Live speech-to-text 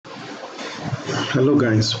Hello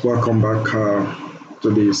guys, welcome back to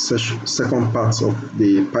the second part of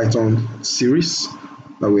the Python series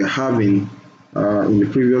that we're having. In the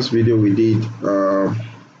previous video we did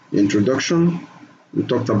introduction. We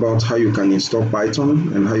talked about how you can install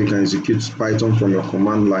Python and how you can execute Python from your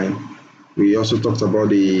command line. We also talked about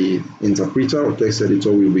the interpreter or text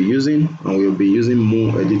editor we'll be using, and we'll be using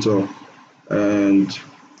Mo editor, and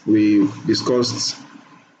we discussed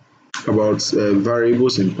about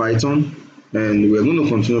variables in Python, and we're going to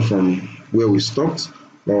continue from where we stopped.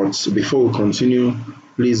 But before we continue,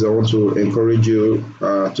 please, I want to encourage you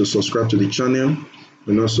to subscribe to the channel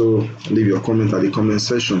and also leave your comment at the comment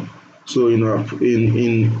section. So in our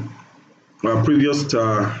previous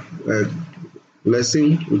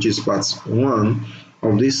lesson, which is part 1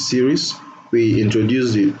 of this series, we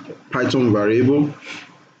introduced the Python variable.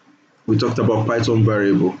 We talked about Python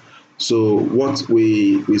variable. So what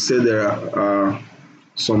we said, there are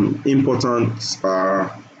some important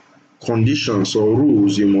conditions or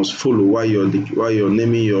rules you must follow while you're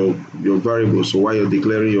naming your variables, or while you're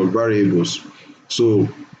declaring your variables. So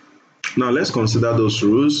now let's consider those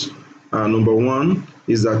rules. Number 1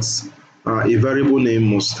 is that a variable name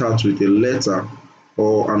must start with a letter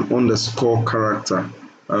or an underscore character.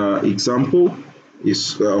 Example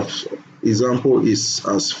is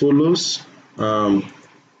as follows.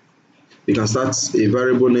 You can start a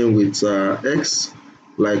variable name with x,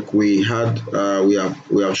 like we have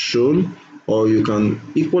shown, or you can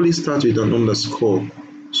equally start with an underscore.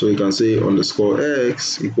 So you can say underscore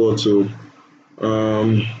x equal to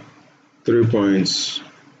 3.1,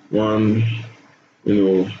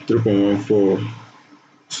 3.14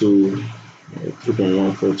 to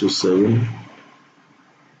 3.1427,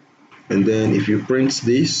 and then if you print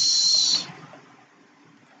this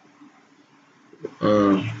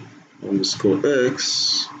underscore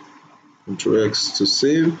x, Ctrl X to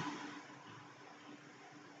save,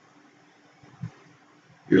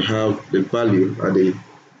 you have the value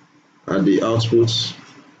at the output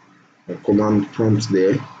command prompt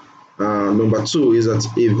there. Number 2 is that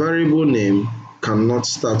a variable name cannot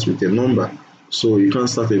start with a number. So you can't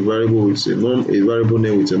start a variable with a variable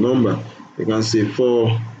name with a number. You can say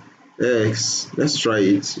for x, let's try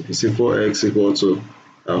it. If you say for x equal to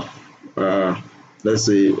let's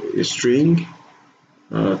say a string,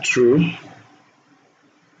 true,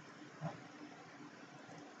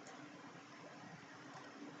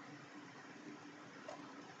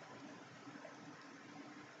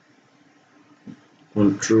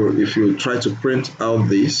 control. If you try to print out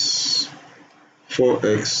this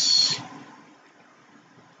 4x,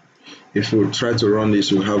 if you try to run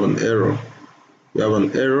this, you have an error. You have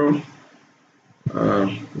an error.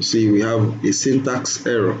 You see, we have a syntax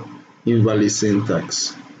error, invalid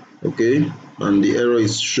syntax. Okay, and the error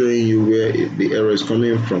is showing you where the error is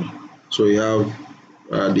coming from. So you have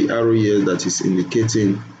the arrow here that is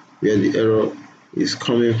indicating where the error is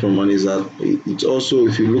coming from, and is that it's also,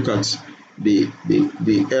 if you look at the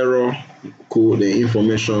error code, the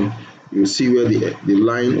information, you see where the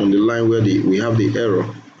line on the line where we have the error,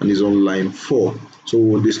 and is on line 4. So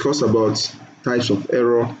we'll discuss about types of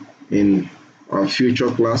error in our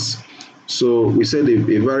future class. So we said a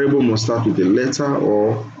variable must start with a letter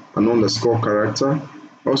or an underscore character.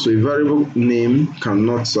 Also, a variable name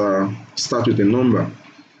cannot start with a number.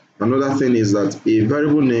 Another thing is that a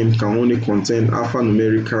variable name can only contain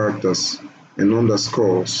alphanumeric characters and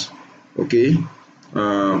underscores. Okay,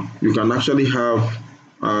 you can actually have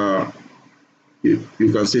you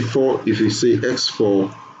can say for, if you say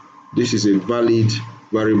x4, this is a valid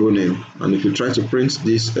variable name, and if you try to print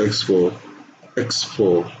this x4,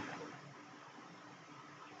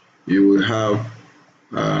 you will have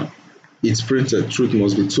it's printed, truth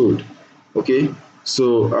must be told. Okay,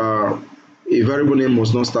 so a variable name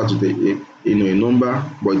must not start with a number,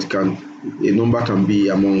 but a number can be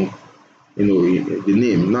among the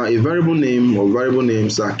name. Now, a variable name or variable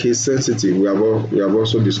names are case sensitive. We have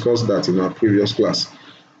also discussed that in our previous class.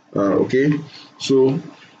 Okay, so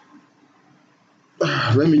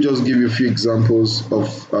let me just give you a few examples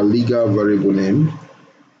of a legal variable name.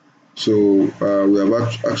 So we have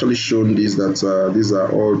actually shown this, that these are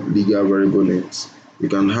all legal variable names. You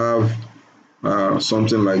can have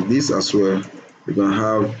something like this as well. You can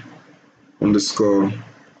have underscore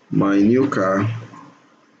my new car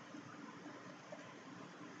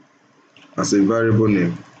as a variable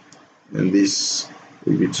name, and this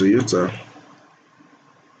will be Toyota.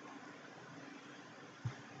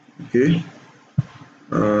 Okay,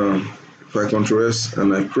 if I Ctrl S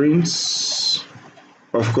and I print,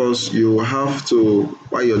 of course you have to,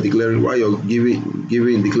 while you're declaring your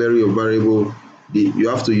variable, you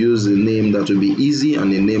have to use a name that will be easy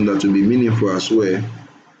and a name that will be meaningful as well.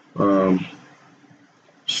 Um,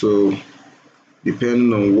 so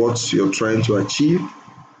depending on what you're trying to achieve,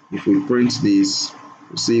 if we print this,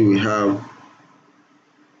 you see we have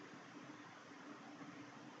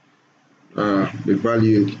the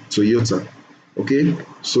value Toyota. Okay,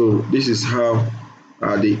 so this is how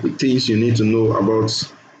the things you need to know about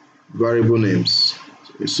variable names.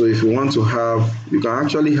 So if you want to have, you can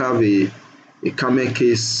actually have a camel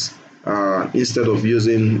case instead of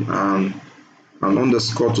using an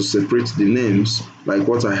underscore to separate the names like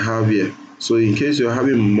what I have here. So in case you're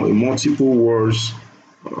having multiple words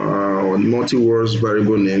or multi-words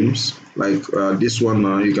variable names, like this one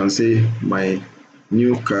now, you can say my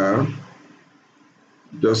new car.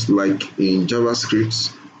 Just like in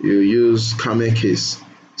JavaScript, you use camel case.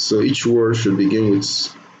 So each word should begin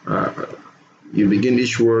with, you begin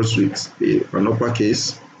each word with an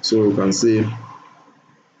uppercase. So you can say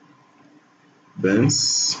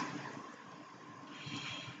Benz.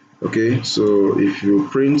 Okay, so if you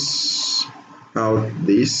print out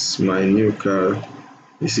this, my new car,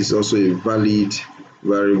 this is also a valid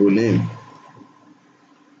variable name.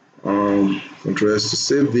 Control S to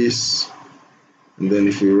save this, and then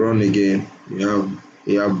if you run again,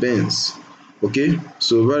 you have Benz. Okay,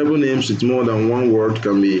 so variable names with more than one word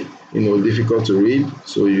can be difficult to read,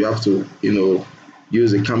 so you have to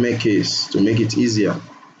use a camel case to make it easier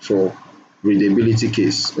for readability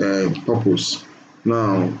case purpose.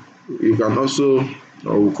 Now you can also,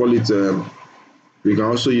 or we call it, we can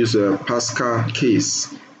also use a Pascal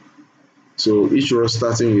case. So each word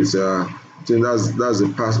starting with I think that's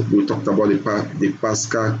the past we talked about, the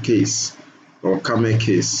Pascal case or camel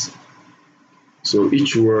case. So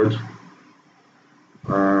each word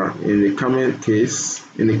in the camel case,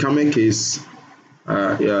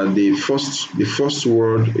 yeah, the first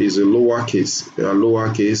word is a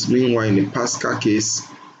lowercase. Meanwhile, in the Pascal case,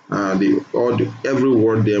 every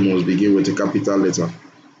word there must begin with a capital letter.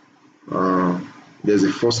 There's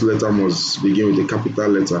a first letter must begin with a capital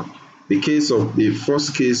letter. The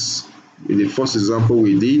first case, in the first example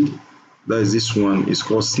we did, that is this one, is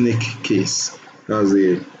called snake case. That's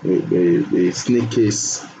the snake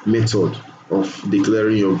case method of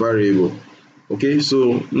declaring your variable. Okay,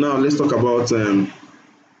 so now let's talk about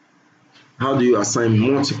how do you assign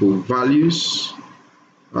multiple values.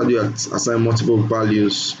 How do you assign multiple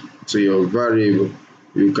values to your variable?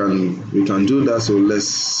 We can do that. So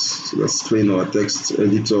let's clean our text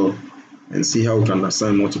editor and see how we can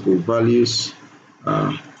assign multiple values.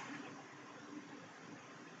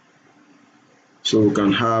 So we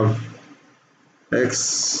can have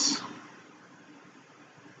x,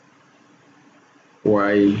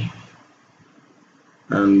 y,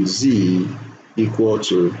 and z equal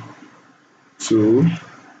to 2,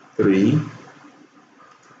 3,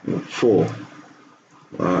 4.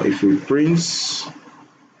 If we print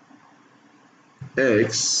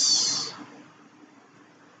x,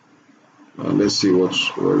 let's see what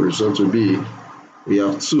the result will be. We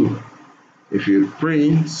have 2. If you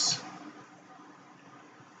print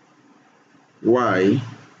y,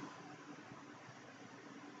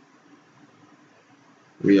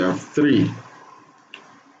 we have 3.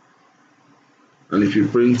 And if you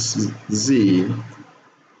print z,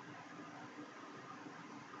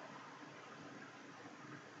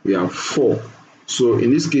 we have 4. So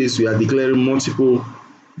in this case, we are declaring multiple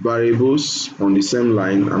variables on the same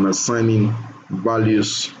line and assigning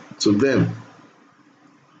values to them.